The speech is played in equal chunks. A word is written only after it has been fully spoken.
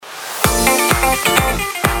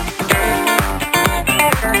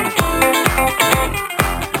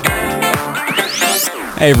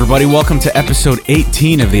Hey everybody, welcome to episode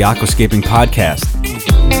 18 of the Aquascaping Podcast.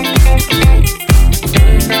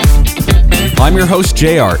 I'm your host,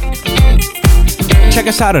 J-Art. Check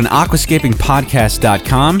us out on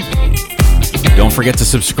aquascapingpodcast.com. Don't forget to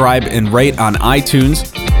subscribe and rate on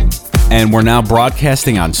iTunes. And we're now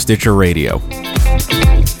broadcasting on Stitcher Radio.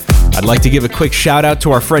 I'd like to give a quick shout out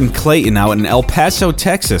to our friend Clayton out in El Paso,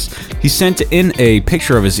 Texas. He sent in a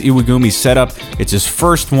picture of his Iwagumi setup. It's his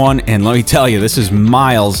first one, and let me tell you, this is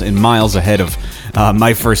miles and miles ahead of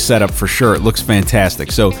my first setup for sure. It looks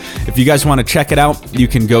fantastic. So if you guys want to check it out, you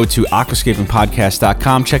can go to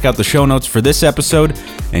aquascapingpodcast.com, check out the show notes for this episode,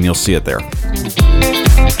 and you'll see it there.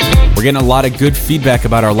 We're getting a lot of good feedback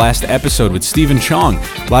about our last episode with Stephen Chong.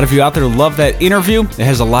 A lot of you out there love that interview. It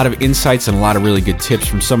has a lot of insights and a lot of really good tips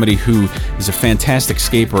from somebody who is a fantastic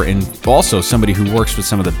scaper and also somebody who works with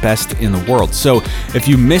some of the best in the world. So if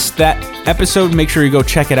you missed that episode, make sure you go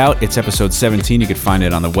check it out. It's episode 17. You can find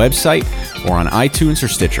it on the website or on iTunes or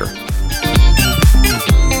Stitcher.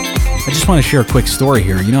 I just want to share a quick story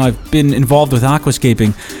here. You know, I've been involved with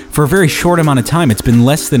aquascaping for a very short amount of time. It's been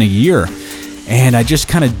less than a year. And I just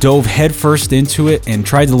kind of dove headfirst into it and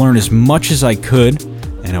tried to learn as much as I could.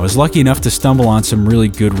 And I was lucky enough to stumble on some really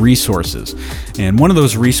good resources. And one of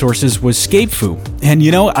those resources was ScapeFu. And you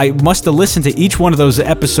know, I must have listened to each one of those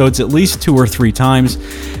episodes at least 2 or 3 times.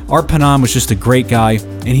 Art Panam was just a great guy.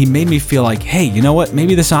 And he made me feel like, hey, you know what?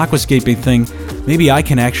 Maybe this aquascaping thing, maybe I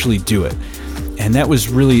can actually do it. And that was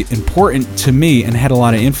really important to me and had a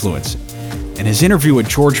lot of influence. And his interview with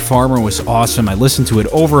George Farmer was awesome. I listened to it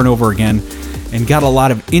over and over again and got a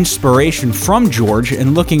lot of inspiration from George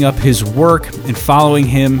and looking up his work and following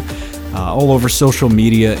him all over social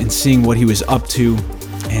media and seeing what he was up to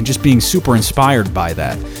and just being super inspired by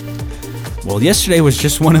that. Well, yesterday was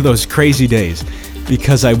just one of those crazy days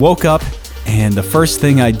because I woke up and the first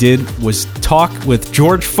thing I did was talk with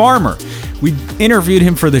George Farmer. We interviewed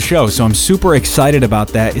him for the show, so I'm super excited about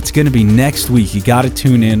that. It's going to be next week. You got to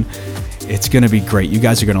tune in. It's going to be great. You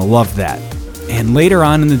guys are going to love that. And later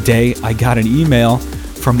on in the day, I got an email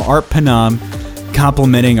from Art Panam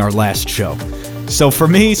complimenting our last show. So for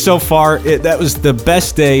me, so far, that was the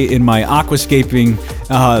best day in my aquascaping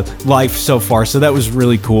life so far. So that was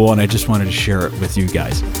really cool, and I just wanted to share it with you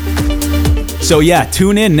guys. So yeah,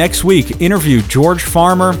 tune in next week. Interview George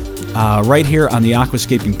Farmer right here on the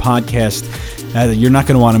Aquascaping Podcast. You're not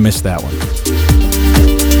going to want to miss that one.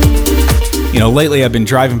 You know, lately I've been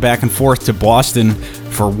driving back and forth to Boston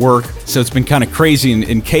for work, so it's been kind of crazy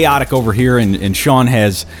and chaotic over here, and Sean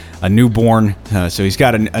has a newborn, so he's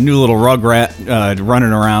got a new little rugrat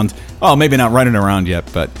running around. Well, maybe not running around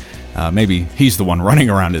yet, but maybe he's the one running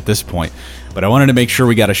around at this point. But I wanted to make sure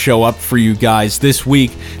we got a show up for you guys this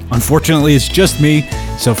week. Unfortunately, it's just me,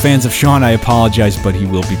 so fans of Sean, I apologize, but he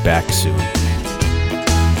will be back soon.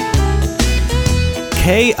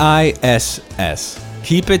 KISS.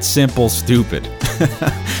 Keep it simple, stupid.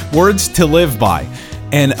 Words to live by.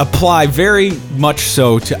 And apply very much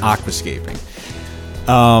so to aquascaping.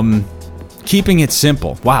 Keeping it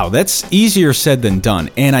simple. Wow, that's easier said than done.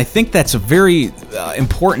 And I think that's a very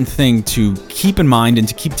important thing to keep in mind and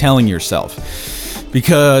to keep telling yourself.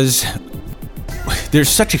 Because there's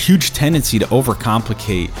such a huge tendency to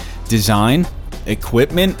overcomplicate design,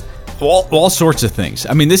 equipment, all sorts of things.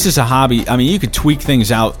 I mean, this is a hobby. I mean, you could tweak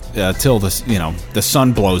things out till the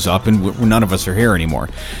sun blows up and none of us are here anymore.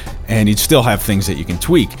 And you'd still have things that you can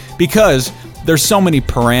tweak because there's so many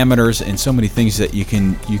parameters and so many things that you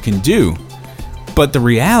can do. But the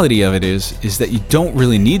reality of it is that you don't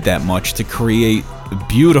really need that much to create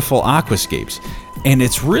beautiful aquascapes. And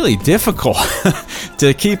it's really difficult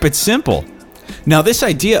to keep it simple. Now, this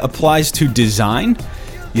idea applies to design.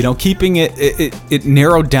 You know, keeping it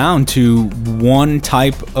narrowed down to one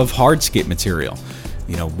type of hardscape material.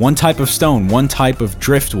 You know, one type of stone, one type of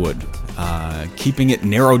driftwood. Keeping it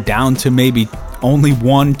narrowed down to maybe only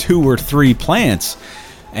 1, 2, or 3 plants.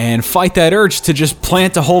 And fight that urge to just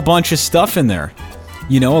plant a whole bunch of stuff in there.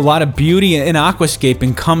 You know, a lot of beauty in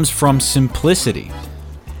aquascaping comes from simplicity.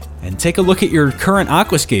 And take a look at your current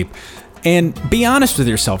aquascape. And be honest with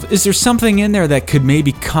yourself. Is there something in there that could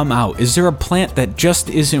maybe come out? Is there a plant that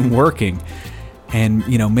just isn't working? And,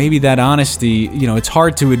 you know, maybe that honesty, you know, it's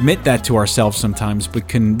hard to admit that to ourselves sometimes, but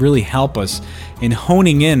can really help us in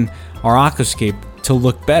honing in our aquascape to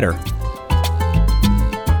look better.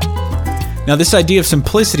 Now, this idea of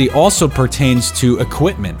simplicity also pertains to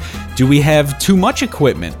equipment. Do we have too much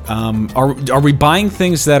equipment? Are we buying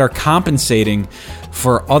things that are compensating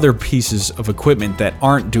for other pieces of equipment that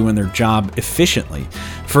aren't doing their job efficiently?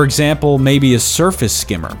 For example, maybe a surface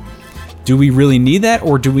skimmer. Do we really need that,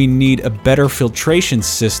 or do we need a better filtration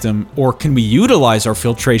system, or can we utilize our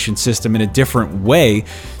filtration system in a different way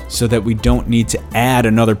so that we don't need to add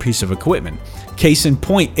another piece of equipment? Case in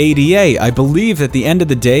point, ADA. I believe at the end of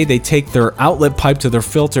the day, they take their outlet pipe to their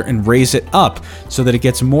filter and raise it up so that it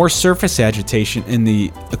gets more surface agitation in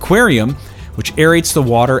the aquarium, which aerates the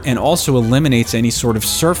water and also eliminates any sort of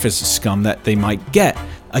surface scum that they might get.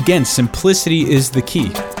 Again, simplicity is the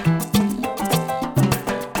key.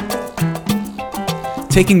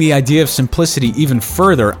 Taking the idea of simplicity even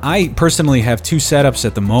further, I personally have two setups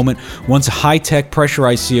at the moment. One's a high-tech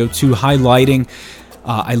pressurized CO2, high lighting.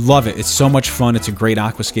 I love it. It's so much fun. It's a great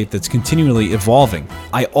aquascape that's continually evolving.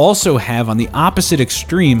 I also have, on the opposite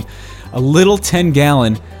extreme, a little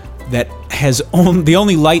 10-gallon that has the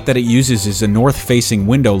only light that it uses is a north-facing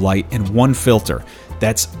window light and one filter.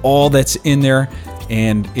 That's all that's in there,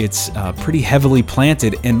 and it's pretty heavily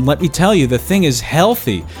planted. And let me tell you, the thing is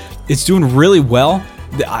healthy. It's doing really well.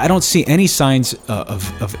 I don't see any signs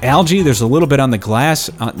of algae. There's a little bit on the glass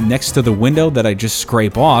next to the window that I just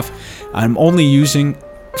scrape off. I'm only using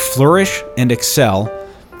Flourish and Excel,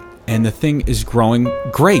 and the thing is growing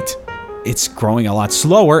great. It's growing a lot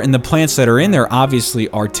slower, and the plants that are in there obviously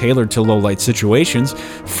are tailored to low-light situations,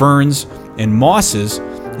 ferns and mosses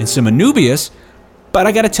and some anubias. But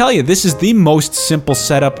I got to tell you, this is the most simple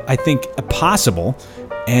setup I think possible,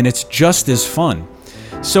 and it's just as fun.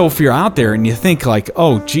 So if you're out there and you think like,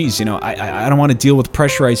 oh, geez, I don't want to deal with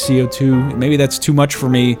pressurized CO2. Maybe that's too much for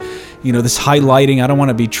me. This high lighting, I don't want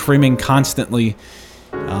to be trimming constantly.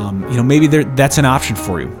 Maybe that's an option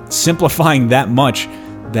for you. Simplifying that much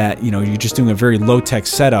that, you're just doing a very low-tech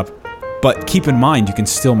setup. But keep in mind, you can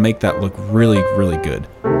still make that look really, really good.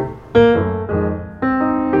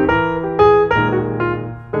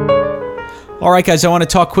 All right, guys, I want to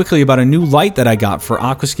talk quickly about a new light that I got for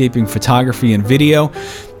aquascaping photography and video.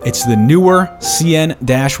 It's the Neewer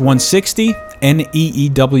CN-160,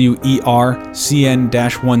 Neewer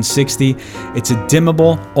CN-160. It's a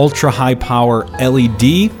dimmable, ultra-high power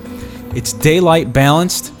LED. It's daylight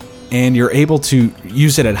balanced, and you're able to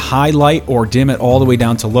use it at high light or dim it all the way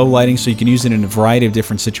down to low lighting, so you can use it in a variety of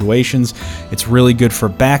different situations. It's really good for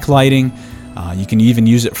backlighting. You can even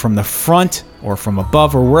use it from the front or from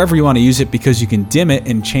above or wherever you want to use it, because you can dim it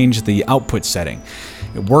and change the output setting.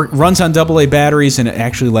 It runs on AA batteries, and it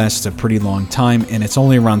actually lasts a pretty long time, and it's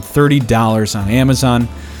only around $30 on Amazon.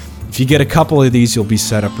 If you get a couple of these, you'll be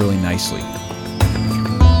set up really nicely.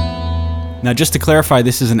 Now, just to clarify,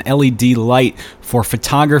 this is an LED light for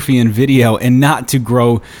photography and video and not to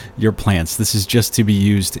grow your plants. This is just to be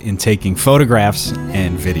used in taking photographs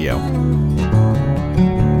and video.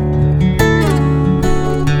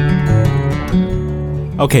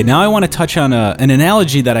 Okay, now I want to touch on an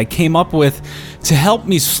analogy that I came up with to help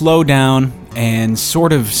me slow down and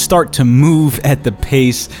sort of start to move at the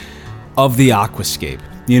pace of the aquascape.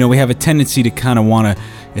 We have a tendency to kind of want to,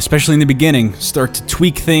 especially in the beginning, start to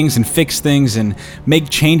tweak things and fix things and make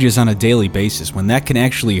changes on a daily basis, when that can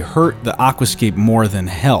actually hurt the aquascape more than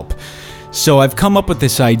help. So I've come up with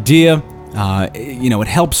this idea. It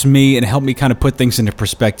helps me, and it helped me kind of put things into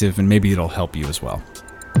perspective, and maybe it'll help you as well.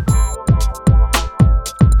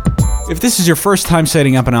 If this is your first time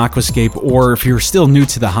setting up an aquascape, or if you're still new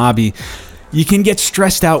to the hobby, you can get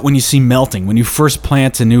stressed out when you see melting, when you first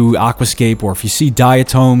plant a new aquascape, or if you see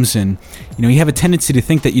diatoms, and you have a tendency to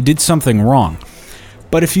think that you did something wrong.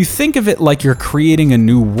 But if you think of it like you're creating a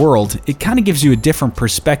new world, it kind of gives you a different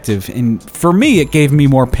perspective, and for me, it gave me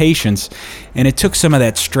more patience, and it took some of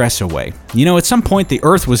that stress away. At some point, the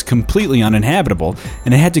Earth was completely uninhabitable,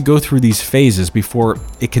 and it had to go through these phases before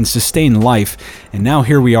it can sustain life, and now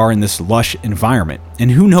here we are in this lush environment.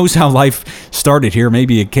 And who knows how life started here?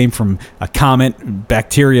 Maybe it came from a comet,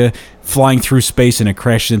 bacteria flying through space, and it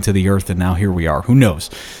crashed into the Earth, and now here we are. Who knows?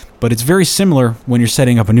 But it's very similar when you're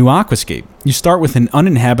setting up a new aquascape. You start with an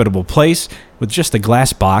uninhabitable place with just a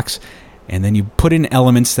glass box, and then you put in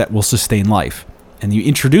elements that will sustain life. And you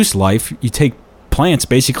introduce life. You take plants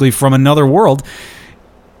basically from another world,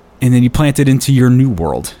 and then you plant it into your new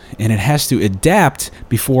world. And it has to adapt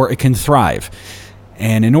before it can thrive.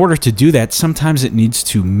 And in order to do that, sometimes it needs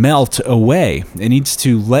to melt away. It needs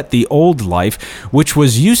to let the old life, which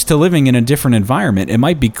was used to living in a different environment, it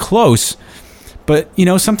might be close, but,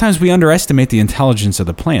 sometimes we underestimate the intelligence of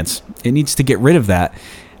the plants. It needs to get rid of that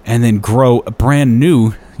and then grow a brand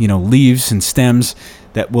new, leaves and stems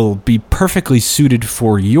that will be perfectly suited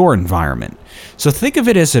for your environment. So think of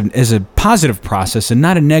it as a positive process and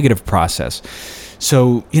not a negative process.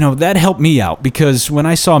 So, that helped me out, because when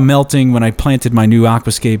I saw melting, when I planted my new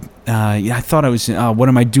aquascape, I thought what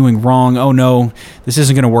am I doing wrong? Oh no, this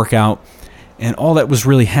isn't going to work out. And all that was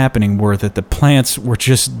really happening were that the plants were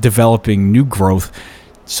just developing new growth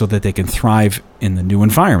so that they can thrive in the new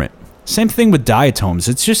environment. Same thing with diatoms.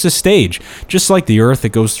 It's just a stage. Just like the earth,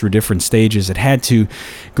 it goes through different stages. It had to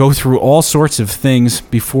go through all sorts of things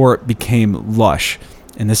before it became lush.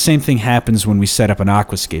 And the same thing happens when we set up an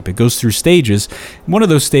aquascape. It goes through stages. One of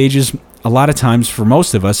those stages, a lot of times for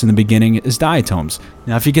most of us in the beginning, is diatoms.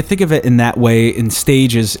 Now, if you could think of it in that way, in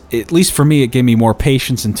stages, at least for me, it gave me more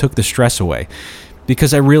patience and took the stress away.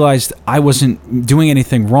 Because I realized I wasn't doing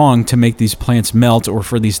anything wrong to make these plants melt or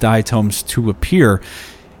for these diatoms to appear.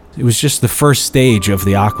 It was just the first stage of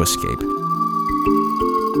the aquascape.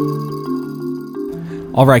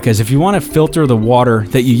 All right, guys, if you want to filter the water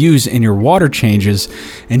that you use in your water changes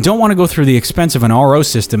and don't want to go through the expense of an RO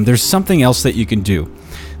system, there's something else that you can do.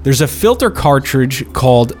 There's a filter cartridge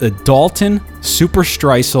called a Dalton Super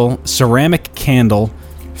Streusel Ceramic Candle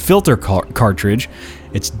Filter Cartridge.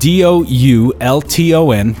 It's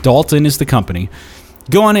Doulton. Dalton is the company.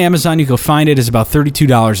 Go on Amazon, you can find it. It's about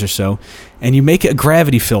 $32 or so, and you make a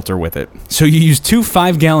gravity filter with it. So you use 2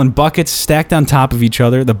 5-gallon buckets stacked on top of each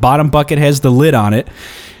other. The bottom bucket has the lid on it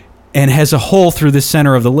and has a hole through the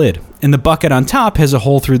center of the lid. And the bucket on top has a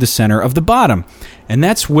hole through the center of the bottom. And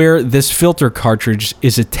that's where this filter cartridge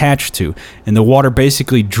is attached to. And the water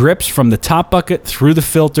basically drips from the top bucket through the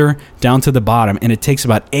filter down to the bottom. And it takes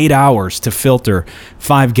about 8 hours to filter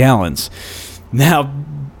 5 gallons. Now,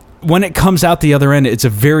 when it comes out the other end, it's a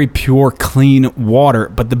very pure, clean water.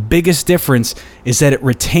 But the biggest difference is that it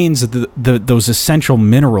retains those essential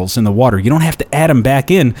minerals in the water. You don't have to add them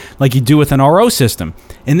back in like you do with an RO system.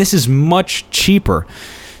 And this is much cheaper.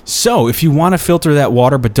 So if you want to filter that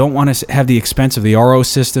water but don't want to have the expense of the RO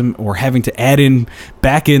system or having to add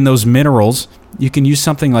back in those minerals, you can use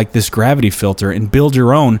something like this gravity filter and build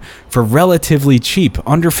your own for relatively cheap,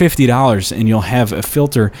 under $50, and you'll have a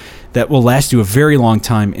filter that will last you a very long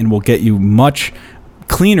time and will get you much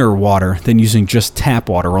cleaner water than using just tap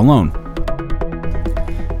water alone.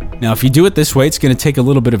 Now, if you do it this way, it's going to take a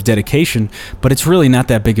little bit of dedication, but it's really not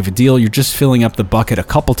that big of a deal. You're just filling up the bucket a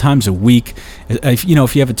couple times a week. If you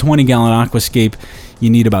have a 20-gallon aquascape,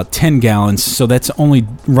 you need about 10 gallons, so that's only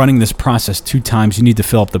running this process 2 times. You need to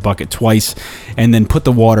fill up the bucket twice and then put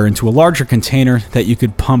the water into a larger container that you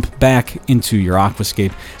could pump back into your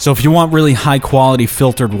aquascape. So if you want really high-quality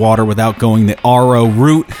filtered water without going the RO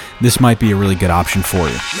route, this might be a really good option for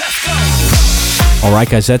you. Let's go! All right,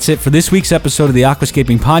 guys, that's it for this week's episode of the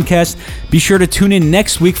Aquascaping Podcast. Be sure to tune in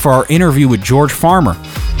next week for our interview with George Farmer.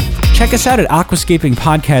 Check us out at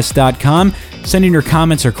aquascapingpodcast.com. Send in your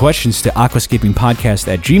comments or questions to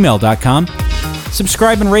aquascapingpodcast@gmail.com.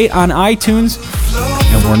 Subscribe and rate on iTunes.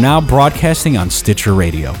 And we're now broadcasting on Stitcher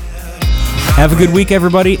Radio. Have a good week,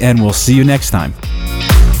 everybody, and we'll see you next time.